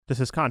This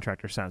is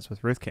Contractor Sense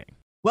with Ruth King.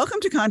 Welcome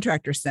to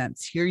Contractor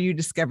Sense. Here you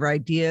discover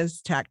ideas,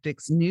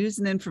 tactics, news,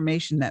 and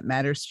information that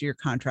matters to your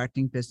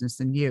contracting business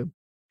and you.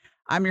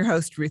 I'm your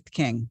host, Ruth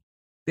King.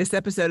 This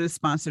episode is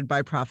sponsored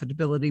by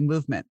Profitability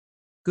Movement.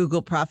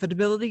 Google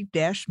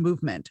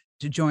Profitability-Movement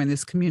to join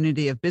this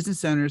community of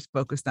business owners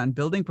focused on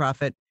building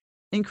profit,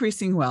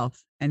 increasing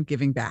wealth, and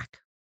giving back.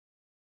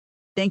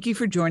 Thank you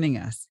for joining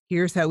us.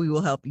 Here's how we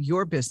will help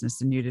your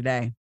business and you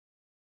today.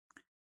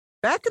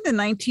 Back in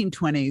the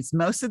 1920s,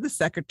 most of the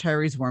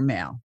secretaries were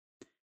male.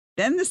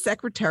 Then the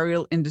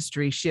secretarial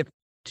industry shifted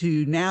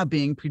to now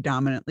being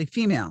predominantly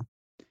female.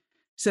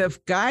 So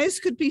if guys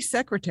could be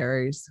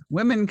secretaries,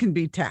 women can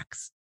be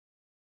techs.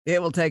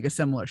 It will take a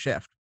similar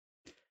shift.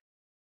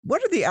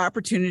 What are the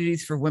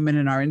opportunities for women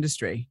in our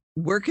industry?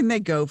 Where can they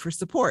go for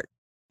support?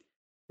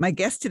 My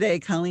guest today,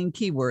 Colleen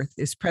Keyworth,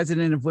 is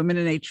president of Women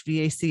in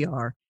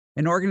HVACR,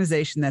 an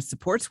organization that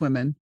supports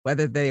women,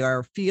 whether they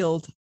are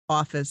field,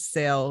 office,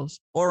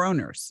 sales, or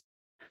owners.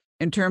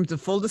 In terms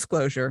of full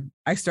disclosure,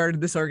 I started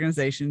this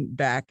organization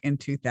back in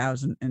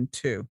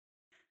 2002.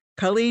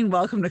 Colleen,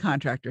 welcome to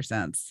Contractor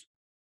Sense.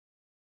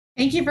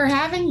 Thank you for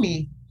having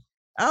me.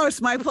 Oh,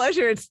 it's my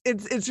pleasure.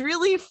 It's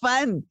really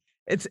fun.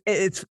 It's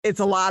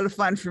a lot of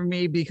fun for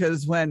me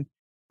because when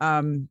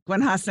Gwen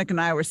Hosnick and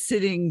I were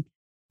sitting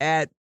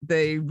at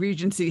the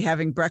Regency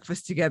having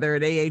breakfast together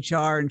at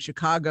AHR in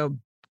Chicago,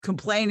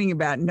 complaining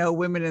about no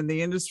women in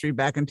the industry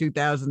back in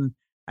 2000.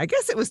 I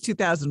guess it was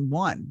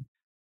 2001.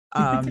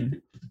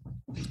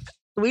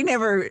 We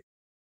never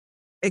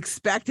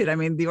expected. I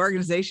mean, the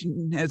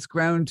organization has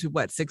grown to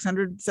what,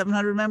 600,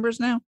 700 members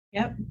now?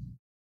 Yep.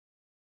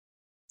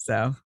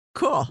 So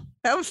cool.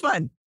 That was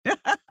fun.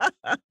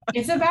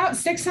 It's about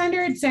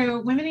 600.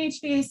 So Women in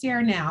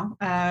HVACR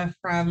now,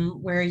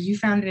 from where you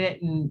founded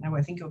it, and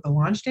I think the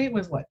launch date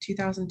was what,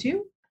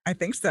 2002? I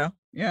think so.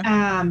 Yeah.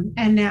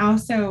 And now,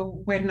 so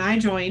when I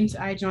joined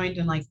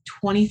in like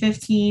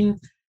 2015.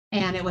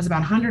 And it was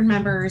about 100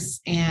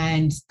 members,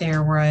 and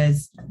there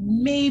was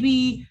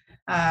maybe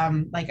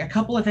like a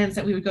couple events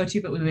that we would go to,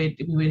 but we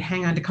would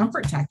hang on to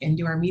Comfort Tech and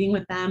do our meeting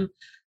with them.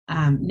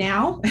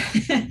 Now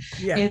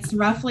It's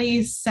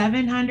roughly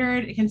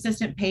 700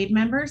 consistent paid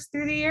members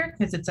through the year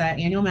because it's an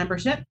annual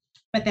membership.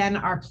 But then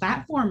our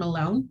platform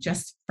alone,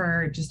 just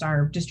for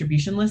our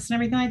distribution lists and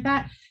everything like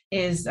that,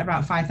 is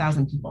about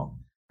 5,000 people.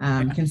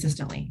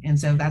 Consistently. And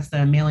so that's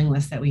the mailing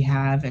list that we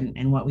have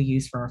and what we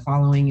use for our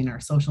following and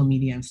our social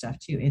media and stuff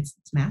too. It's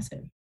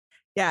massive.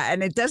 Yeah.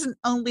 And it doesn't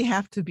only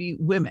have to be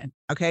women.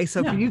 Okay.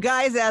 So for you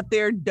guys out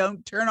there,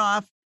 don't turn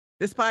off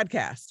this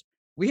podcast.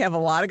 We have a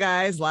lot of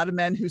guys, a lot of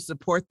men who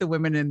support the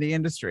women in the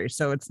industry.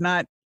 So it's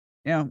not,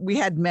 we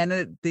had men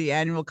at the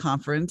annual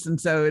conference. And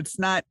so it's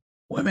not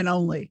women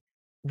only.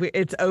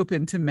 It's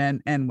open to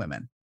men and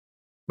women,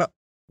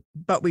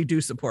 but we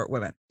do support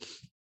women.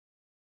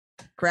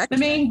 Correct. The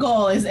main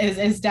goal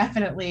is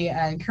definitely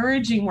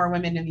encouraging more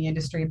women in the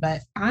industry.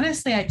 But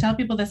honestly, I tell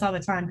people this all the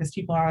time because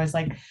people are always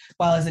like,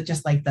 well, is it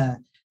just like the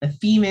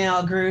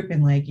female group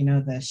and like,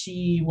 the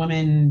she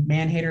woman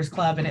man haters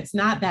club? And it's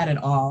not that at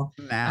all.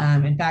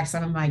 No. In fact,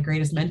 some of my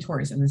greatest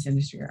mentors in this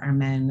industry are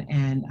men.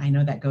 And I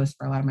know that goes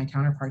for a lot of my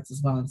counterparts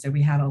as well. And so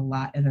we have a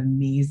lot of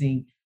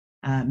amazing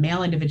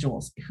male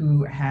individuals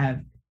who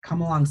have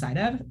come alongside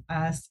of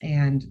us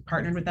and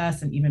partnered with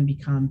us and even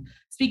become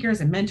speakers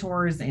and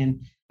mentors and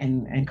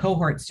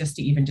cohorts just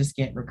to even just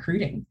get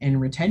recruiting and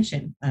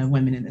retention of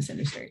women in this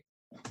industry.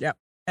 Yep.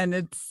 And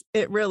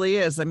it really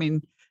is. I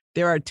mean,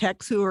 there are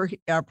techs who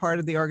are part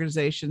of the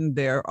organization.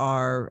 There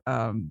are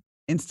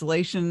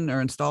installation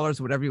or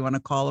installers, whatever you want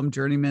to call them,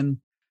 journeymen,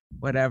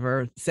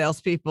 whatever,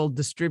 salespeople,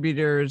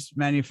 distributors,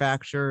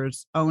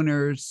 manufacturers,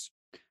 owners.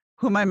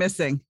 Who am I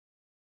missing?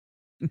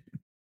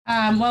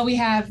 Well, we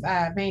have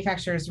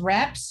manufacturers,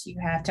 reps, you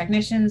have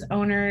technicians,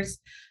 owners,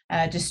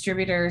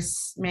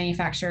 distributors,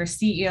 manufacturers,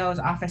 CEOs,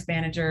 office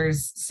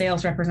managers,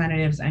 sales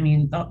representatives. I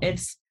mean,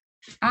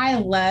 I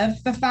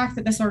love the fact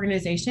that this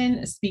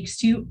organization speaks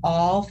to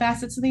all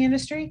facets of the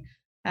industry.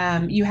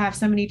 You have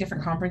so many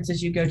different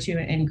conferences you go to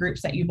and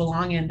groups that you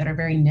belong in that are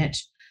very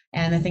niche.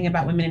 And the thing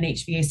about Women in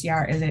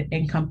HVACR is it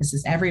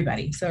encompasses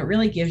everybody. So it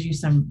really gives you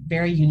some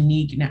very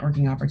unique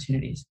networking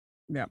opportunities.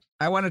 Yeah.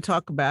 I want to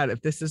talk about,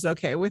 if this is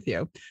okay with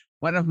you,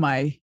 one of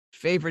my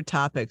favorite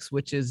topics,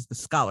 which is the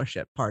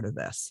scholarship part of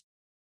this.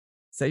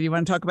 So you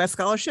want to talk about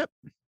scholarship?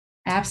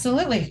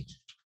 Absolutely.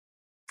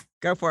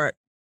 Go for it.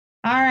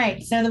 All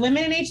right. So the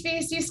Women in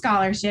HVAC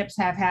scholarships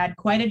have had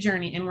quite a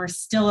journey and we're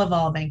still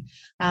evolving.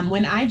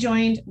 When I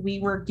joined, we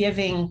were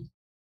giving,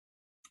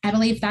 I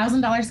believe,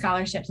 $1,000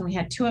 scholarships and we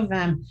had 2 of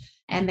them.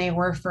 And they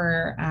were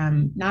for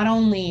not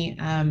only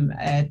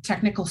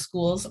technical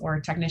schools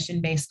or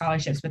technician-based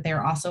scholarships, but they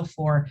were also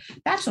for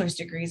bachelor's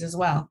degrees as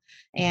well.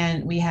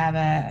 And we have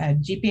a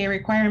GPA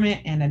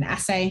requirement and an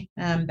essay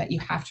that you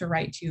have to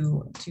write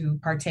to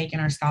partake in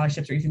our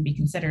scholarships or even be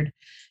considered.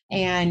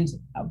 And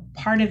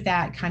part of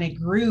that kind of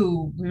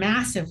grew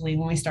massively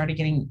when we started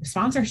getting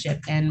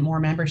sponsorship and more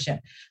membership.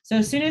 So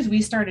as soon as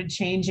we started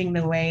changing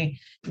the way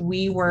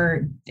we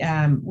were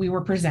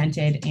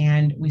presented,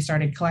 and we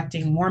started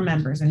collecting more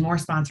members and more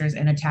sponsors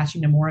and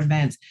attaching to more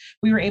events,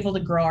 we were able to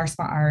grow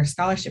our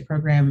scholarship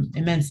program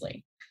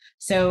immensely.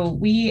 So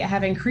we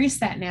have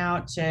increased that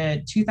now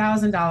to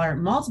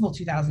multiple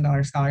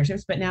 $2,000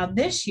 scholarships. But now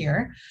this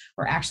year,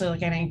 we're actually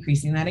looking at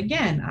increasing that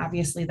again.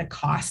 Obviously, the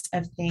cost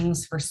of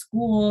things for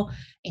school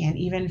and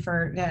even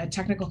for the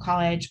technical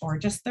college, or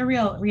just the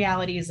real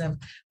realities of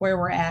where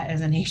we're at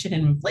as a nation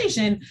in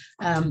inflation,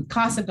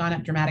 costs have gone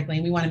up dramatically.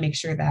 And we want to make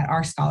sure that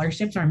our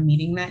scholarships are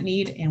meeting that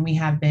need. And we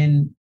have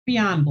been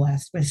beyond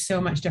blessed with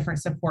so much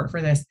different support for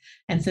this.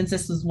 And since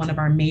this was one of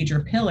our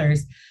major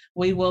pillars,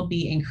 we will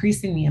be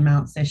increasing the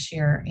amounts this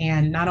year,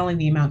 and not only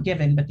the amount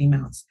given, but the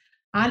amounts.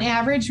 On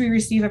average, we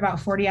receive about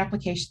 40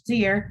 applications a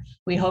year.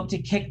 We hope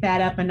to kick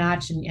that up a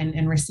notch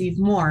and receive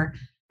more.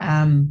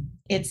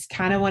 It's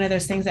kind of one of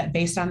those things that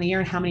based on the year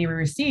and how many we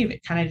receive,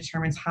 it kind of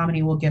determines how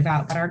many we'll give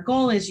out. But our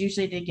goal is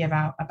usually to give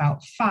out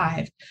about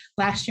 5.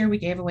 Last year, we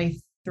gave away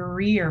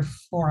 3 or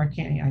 4.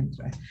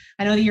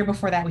 I know the year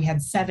before that we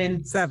had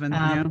 7.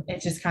 Yeah.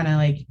 It's just kind of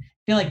like, I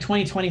feel like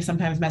 2020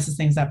 sometimes messes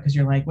things up because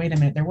you're like, wait a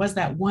minute, there was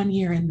that 1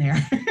 year in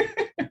there.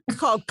 It's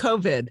called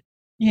COVID.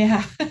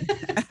 Yeah.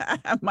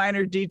 A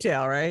minor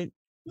detail, right?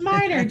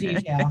 Minor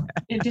detail.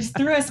 It just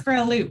threw us for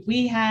a loop.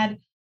 We had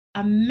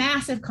a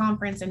massive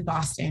conference in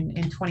Boston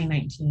in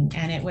 2019,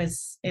 and it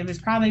was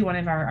probably one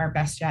of our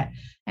best yet.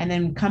 And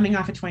then coming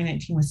off of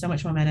 2019 with so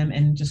much momentum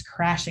and just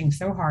crashing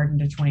so hard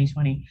into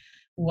 2020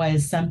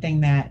 was something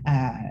that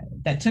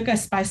took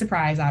us by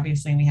surprise,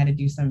 obviously, and we had to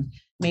do some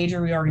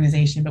major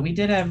reorganization. But we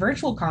did a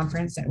virtual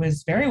conference that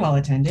was very well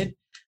attended.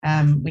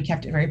 We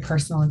kept it very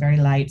personal and very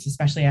light,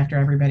 especially after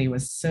everybody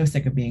was so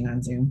sick of being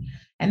on Zoom.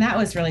 And that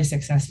was really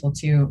successful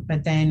too.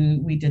 But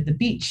then we did the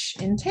beach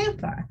in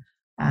Tampa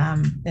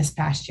this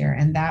past year.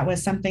 And that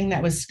was something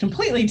that was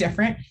completely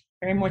different,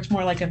 very much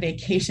more like a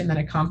vacation than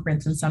a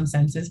conference in some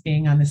senses,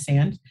 being on the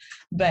sand.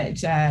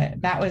 But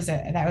that was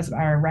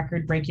our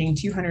record-breaking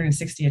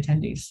 260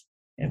 attendees.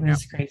 It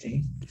was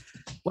crazy.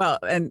 Well,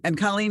 and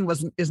Colleen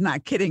is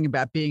not kidding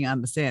about being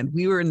on the sand.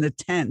 We were in the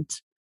tent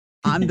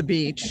on the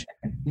beach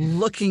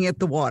looking at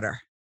the water.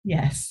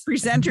 Yes.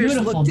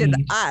 Presenters looked at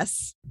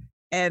us,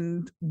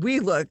 and we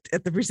looked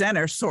at the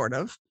presenter, sort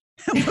of,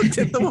 and looked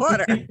at the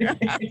water.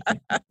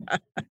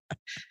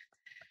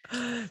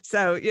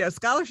 So,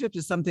 scholarship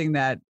is something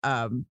that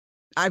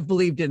I've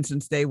believed in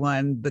since day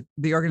one.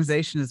 The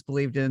organization has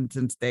believed in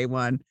since day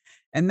one.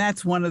 And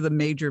that's one of the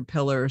major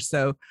pillars.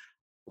 So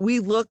we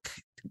look,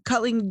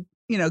 Colleen,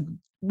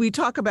 we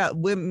talk about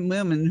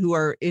women who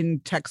are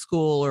in tech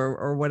school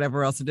or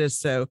whatever else it is.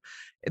 So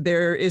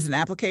there is an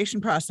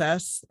application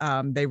process.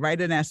 They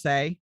write an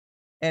essay,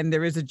 and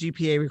there is a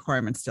GPA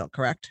requirement still,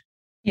 correct?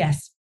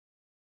 Yes.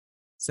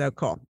 So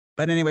cool.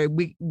 But anyway,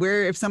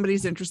 if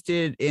somebody's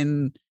interested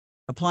in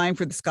applying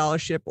for the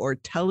scholarship or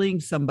telling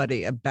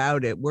somebody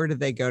about it, where do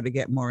they go to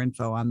get more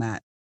info on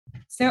that?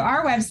 So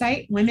our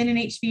website,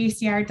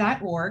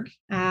 womeninhvacr.org,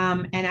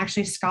 and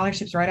actually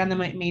scholarships right on the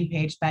main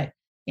page. But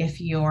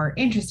if you're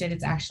interested,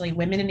 it's actually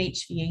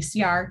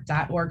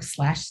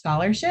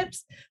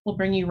womeninhvacr.org/scholarships will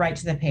bring you right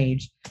to the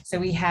page. So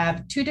we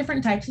have 2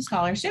 different types of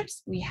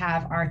scholarships. We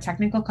have our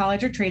technical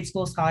college or trade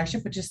school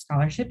scholarship, which is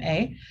scholarship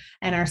A,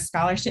 and our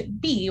scholarship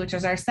B, which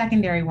is our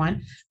secondary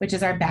one, which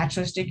is our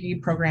bachelor's degree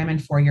program in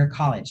 4-year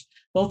college.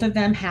 Both of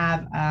them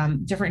have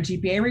different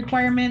GPA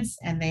requirements,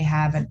 and they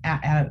have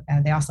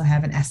they also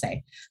have an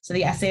essay. So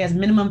the essay has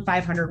minimum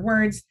 500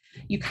 words.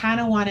 You kind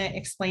of want to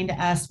explain to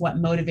us what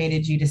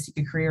motivated you to seek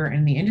a career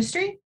in the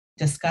industry,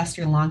 discuss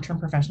your long-term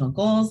professional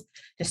goals,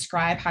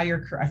 describe how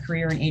a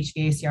career in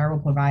HVACR will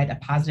provide a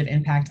positive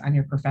impact on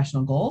your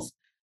professional goals.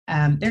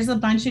 There's a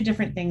bunch of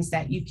different things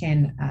that you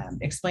can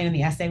explain in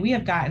the essay. We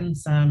have gotten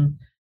some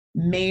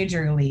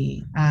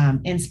majorly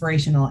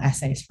inspirational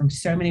essays from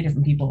so many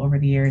different people over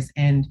the years.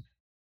 And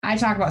I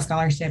talk about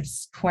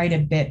scholarships quite a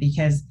bit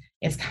because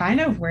it's kind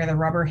of where the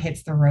rubber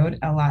hits the road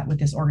a lot with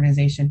this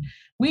organization.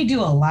 We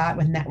do a lot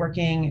with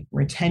networking,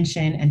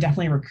 retention, and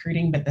definitely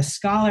recruiting, but the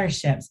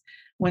scholarships,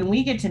 when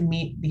we get to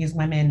meet these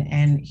women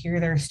and hear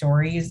their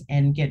stories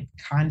and get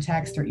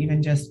context or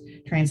even just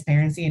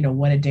transparency into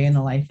what a day in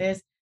the life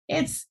is,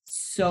 it's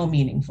so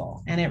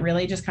meaningful. And it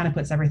really just kind of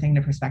puts everything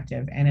into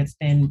perspective. And it's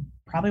been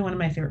probably one of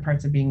my favorite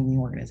parts of being in the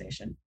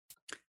organization.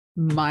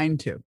 Mine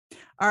too.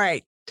 All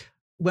right.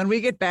 When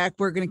we get back,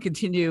 we're going to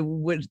continue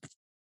with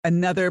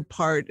another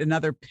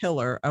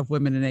pillar of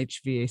women in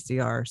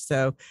HVACR.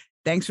 So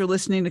thanks for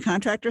listening to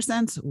Contractor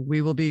Sense.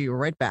 We will be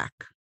right back.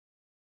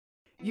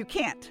 You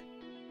can't.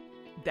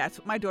 That's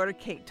what my daughter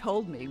Kate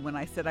told me when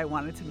I said I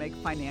wanted to make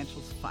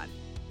financials fun.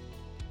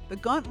 The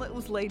gauntlet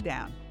was laid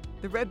down.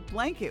 The red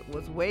blanket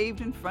was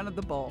waved in front of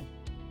the bowl.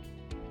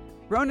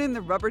 Ronan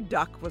the Rubber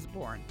Duck was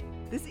born.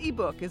 This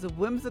ebook is a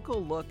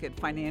whimsical look at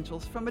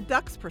financials from a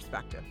duck's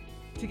perspective.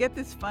 To get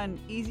this fun,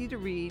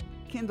 easy-to-read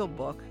Kindle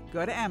book,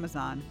 go to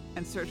Amazon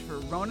and search for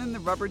Ronan the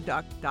Rubber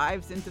Duck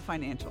Dives into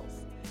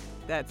Financials.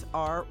 That's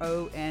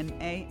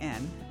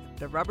R-O-N-A-N.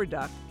 The Rubber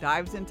Duck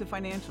Dives into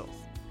Financials.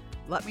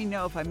 Let me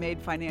know if I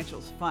made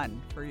financials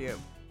fun for you.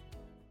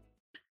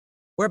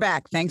 We're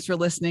back. Thanks for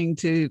listening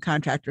to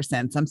Contractor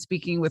Sense. I'm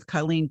speaking with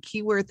Colleen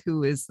Keyworth,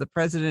 who is the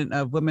president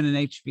of Women in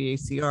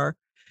HVACR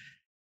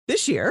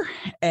this year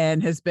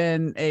and has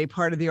been a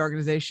part of the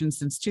organization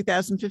since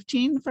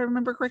 2015, if I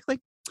remember correctly.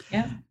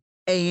 Yeah.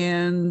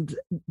 And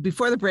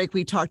before the break,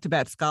 we talked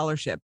about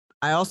scholarship.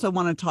 I also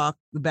want to talk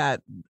about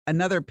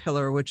another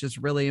pillar, which is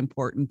really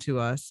important to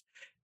us,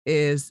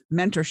 is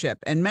mentorship.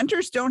 And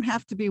mentors don't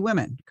have to be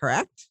women,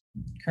 correct?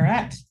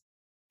 Correct.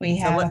 We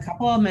have a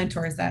couple of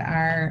mentors that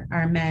are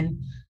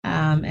men,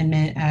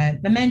 the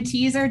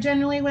mentees are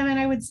generally women,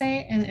 I would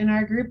say, in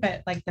our group,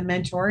 but like the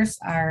mentors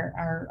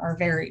are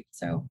varied.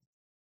 So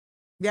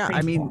yeah,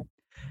 I mean, cool.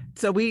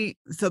 So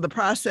the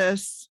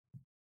process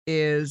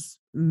is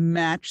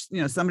match,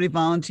 somebody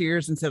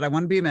volunteers and said, I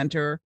want to be a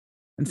mentor.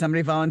 And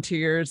somebody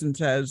volunteers and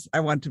says,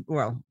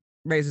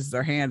 raises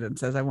their hand and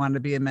says, I want to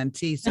be a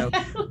mentee. So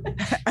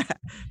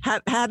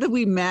how do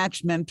we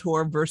match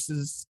mentor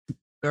versus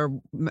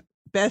or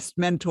best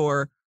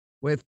mentor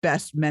with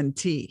best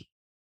mentee?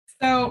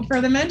 So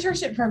for the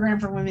mentorship program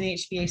for Women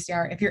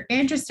HVACR, if you're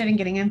interested in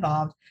getting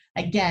involved,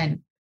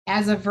 again,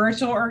 as a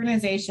virtual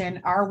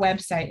organization, our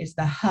website is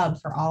the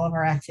hub for all of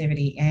our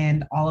activity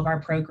and all of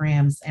our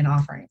programs and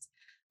offerings.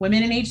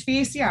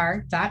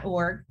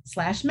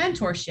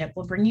 womeninhvacr.org/mentorship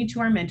will bring you to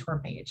our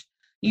mentor page.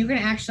 You can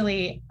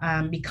actually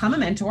become a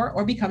mentor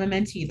or become a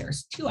mentee.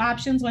 There's two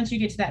options once you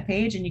get to that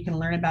page, and you can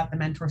learn about the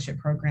mentorship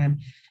program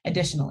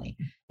additionally.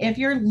 If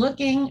you're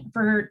looking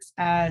for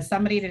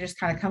somebody to just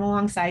kind of come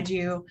alongside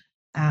you,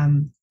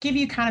 give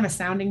you kind of a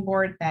sounding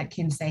board that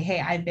can say, hey,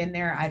 I've been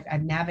there,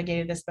 I've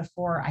navigated this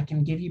before, I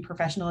can give you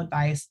professional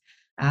advice.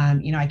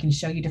 I can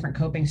show you different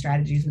coping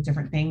strategies with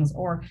different things,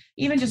 or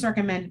even just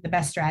recommend the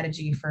best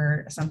strategy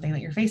for something that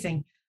you're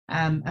facing.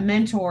 A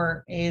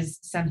mentor is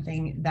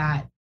something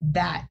that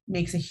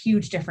makes a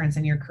huge difference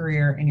in your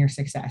career and your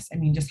success. I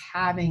mean, just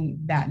having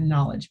that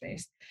knowledge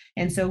base.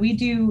 And so we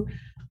do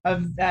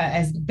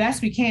as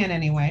best we can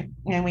anyway.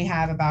 And we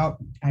have about,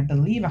 I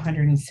believe,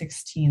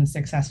 116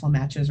 successful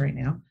matches right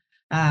now.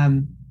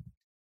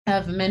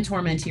 Of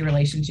mentor-mentee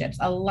relationships,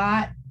 a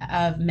lot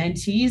of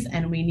mentees,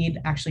 and we need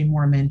actually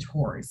more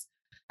mentors.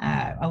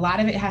 A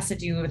lot of it has to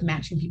do with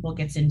matching people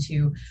gets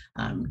into,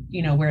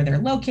 where they're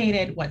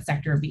located, what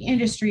sector of the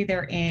industry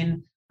they're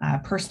in,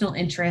 personal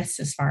interests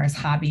as far as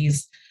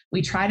hobbies.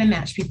 We try to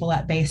match people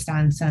up based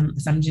on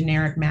some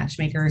generic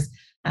matchmakers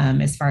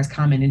as far as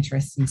common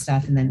interests and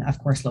stuff, and then of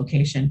course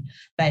location.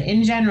 But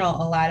in general,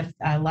 a lot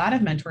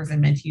of mentors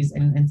and mentees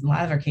in a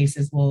lot of our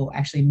cases will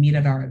actually meet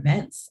at our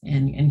events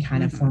and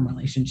kind of form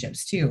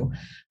relationships too.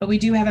 But we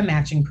do have a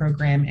matching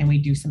program, and we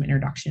do some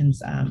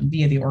introductions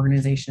via the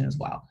organization as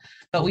well.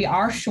 But we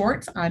are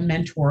short on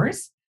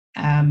mentors.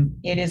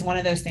 It is one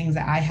of those things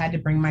that I had to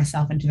bring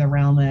myself into the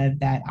realm of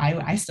that.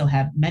 I still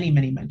have many,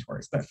 many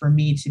mentors, but for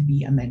me to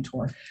be a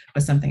mentor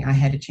was something I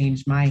had to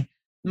change my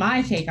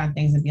take on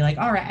things and be like,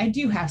 all right, I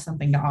do have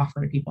something to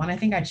offer to people. And I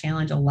think I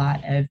challenge a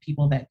lot of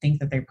people that think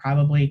that they're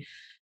probably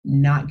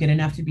not good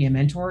enough to be a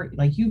mentor.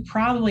 Like, you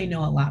probably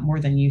know a lot more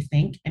than you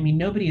think. I mean,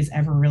 nobody has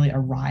ever really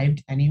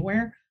arrived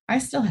anywhere. I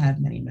still have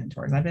many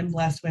mentors. I've been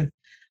blessed with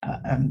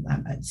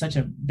such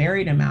a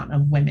varied amount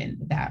of women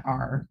that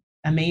are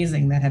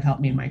amazing that have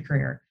helped me in my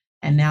career.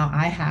 And now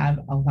I have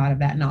a lot of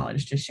that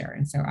knowledge to share.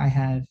 And so I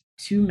have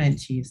 2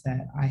 mentees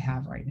that I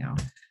have right now.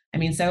 I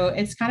mean, so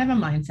it's kind of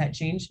a mindset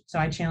change. So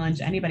I challenge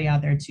anybody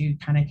out there to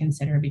kind of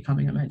consider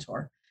becoming a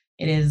mentor.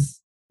 It is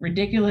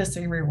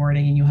ridiculously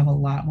rewarding, and you have a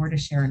lot more to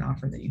share and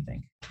offer than you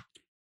think.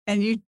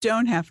 And you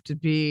don't have to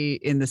be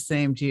in the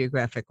same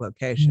geographic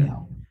location.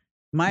 No.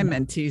 My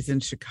mentee's in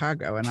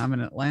Chicago and I'm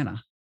in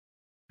Atlanta.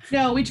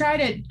 No, we try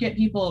to get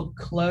people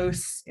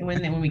close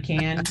when we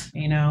can,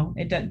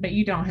 it does, but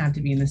you don't have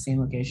to be in the same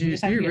location. You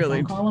just have to be a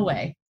phone call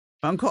away.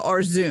 Phone call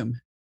or Zoom.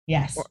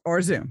 Yes.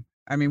 Or Zoom.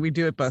 I mean, we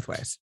do it both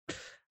ways.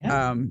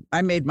 Yep.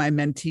 I made my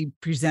mentee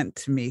present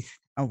to me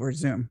over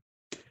Zoom.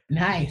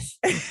 Nice.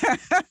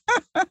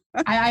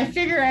 I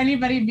figure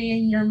anybody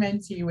being your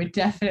mentee would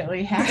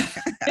definitely have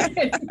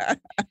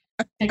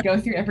to go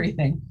through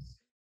everything.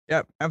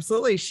 Yep,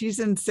 absolutely. She's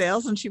in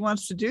sales and she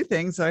wants to do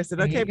things. So I said,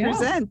 okay,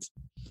 present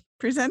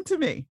to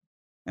me.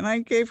 And I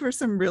gave her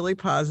some really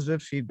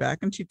positive feedback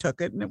and she took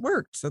it and it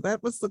worked. So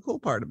that was the cool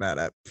part about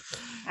it.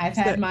 I've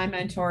had my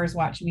mentors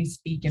watch me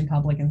speak in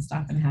public and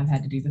stuff and have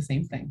had to do the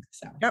same thing.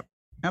 So yep,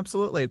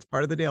 absolutely. It's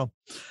part of the deal.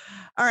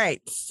 All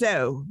right.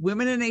 So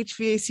Women in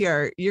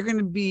HVACR, you're going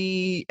to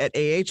be at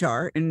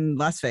AHR in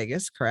Las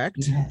Vegas, correct?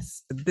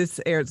 Yes. This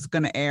is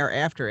going to air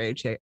after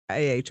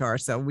AHR.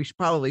 So we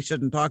probably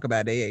shouldn't talk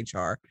about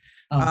AHR.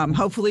 Oh.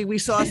 Hopefully we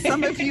saw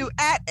some of you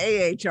at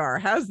AHR.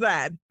 How's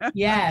that?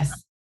 Yes.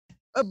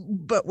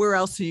 But where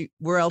else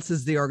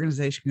is the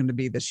organization going to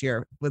be this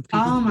year with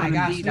people? Oh my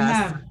gosh,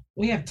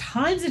 we have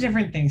tons of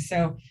different things.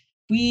 So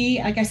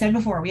like I said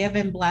before, we have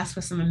been blessed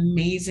with some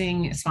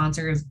amazing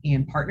sponsors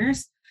and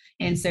partners.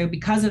 And so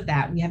because of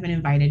that, we have been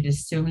invited to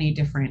so many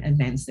different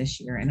events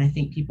this year. And I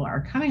think people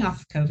are coming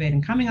off of COVID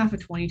and coming off of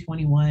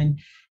 2021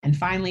 and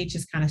finally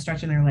just kind of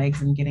stretching their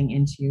legs and getting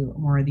into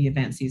more of the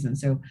event season.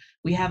 So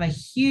we have a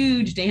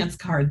huge dance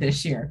card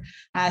this year.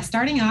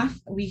 Starting off,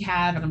 we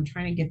have, and I'm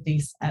trying to get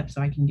these up so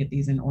I can get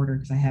these in order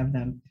because I have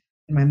them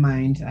in my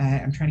mind.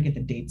 I'm trying to get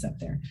the dates up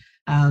there.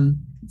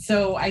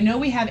 So I know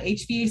we have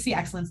HVAC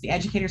Excellence, the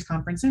Educators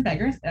Conference in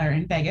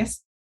Vegas.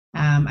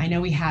 I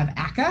know we have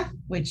ACA,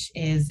 which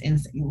is in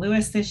St.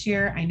 Louis this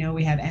year. I know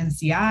we have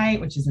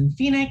NCI, which is in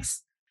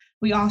Phoenix.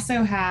 We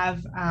also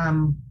have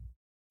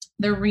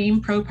the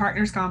Ream Pro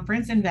Partners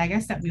Conference in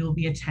Vegas that we will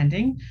be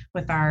attending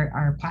with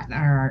our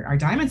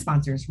diamond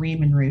sponsors,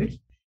 Ream and Root.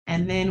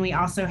 And then we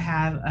also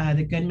have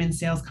the Goodman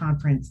Sales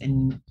Conference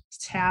in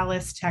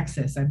Dallas,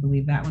 Texas. I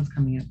believe that one's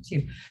coming up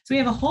too. So we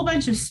have a whole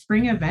bunch of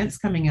spring events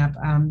coming up.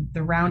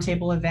 The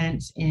Roundtable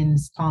event in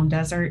Palm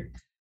Desert.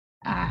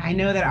 I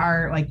know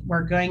that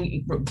we're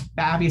going,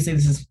 obviously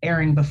this is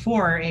airing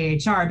before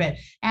AHR, but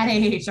at AHR in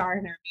our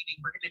meeting,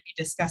 we're going to be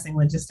discussing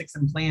logistics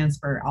and plans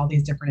for all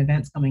these different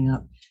events coming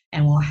up.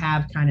 And we'll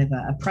have kind of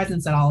a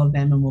presence at all of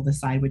them, and we'll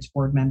decide which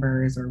board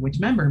members or which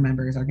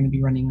members are going to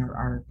be running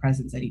our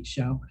presence at each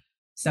show.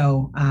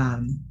 So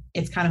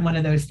it's kind of one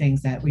of those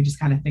things that we just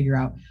kind of figure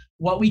out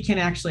what we can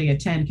actually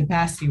attend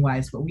capacity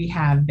wise, but we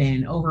have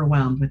been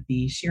overwhelmed with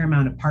the sheer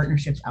amount of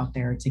partnerships out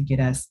there to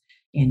get us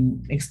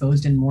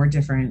exposed in more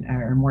different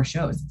or more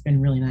shows. It's been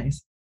really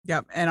nice.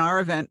 Yep. And our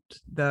event,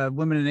 the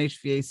Women in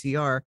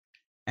HVACR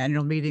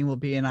annual meeting, will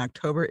be in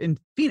October in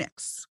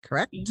Phoenix,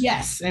 correct?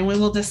 Yes. And we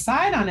will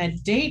decide on a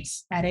date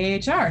at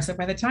AHR. So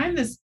by the time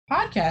this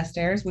podcast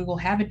airs, we will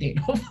have a date,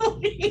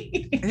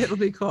 hopefully. It'll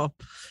be cool.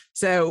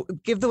 So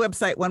give the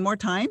website one more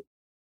time.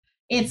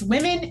 It's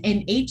Women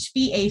in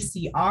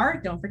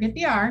HVACR, don't forget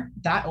the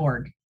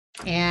R.org.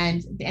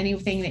 And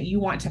anything that you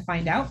want to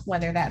find out,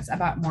 whether that's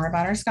more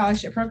about our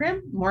scholarship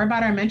program, more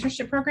about our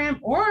mentorship program,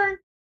 or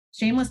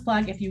shameless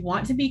plug, if you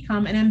want to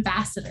become an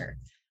ambassador,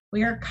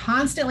 we are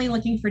constantly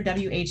looking for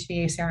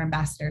WHVACR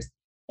ambassadors.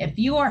 If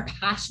you are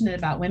passionate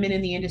about women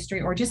in the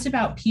industry or just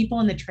about people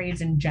in the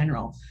trades in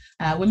general,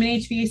 Women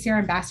HVACR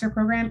Ambassador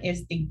Program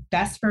is the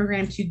best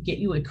program to get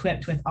you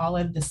equipped with all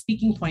of the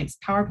speaking points,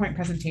 PowerPoint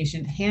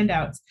presentation,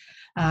 handouts,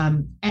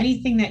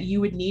 anything that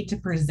you would need to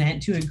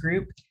present to a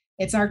group.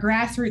 It's our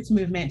grassroots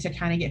movement to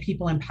kind of get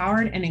people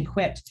empowered and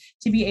equipped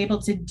to be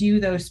able to do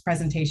those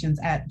presentations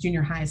at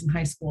junior highs and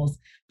high schools,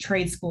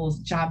 trade schools,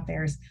 job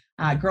fairs,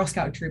 Girl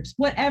Scout troops,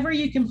 whatever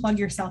you can plug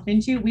yourself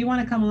into. We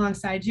want to come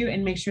alongside you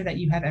and make sure that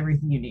you have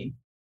everything you need.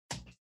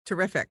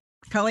 Terrific.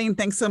 Colleen,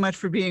 thanks so much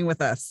for being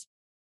with us.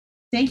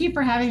 Thank you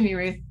for having me,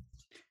 Ruth.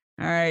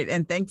 All right.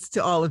 And thanks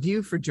to all of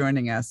you for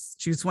joining us.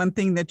 Choose one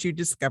thing that you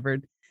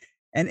discovered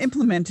and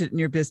implement it in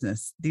your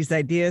business. These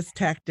ideas,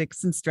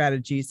 tactics, and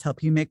strategies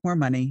help you make more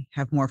money,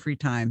 have more free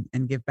time,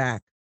 and give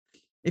back.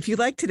 If you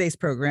like today's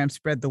program,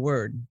 spread the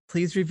word.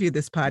 Please review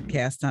this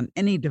podcast on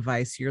any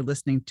device you're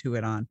listening to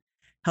it on.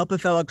 Help a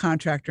fellow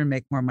contractor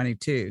make more money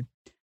too.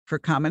 For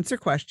comments or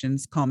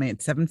questions, call me at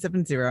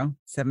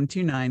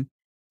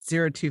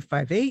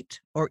 770-729-0258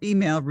 or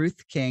email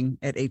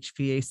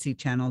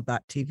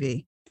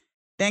ruthking@hvacchannel.tv.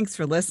 Thanks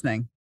for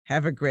listening.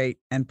 Have a great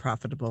and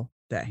profitable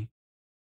day.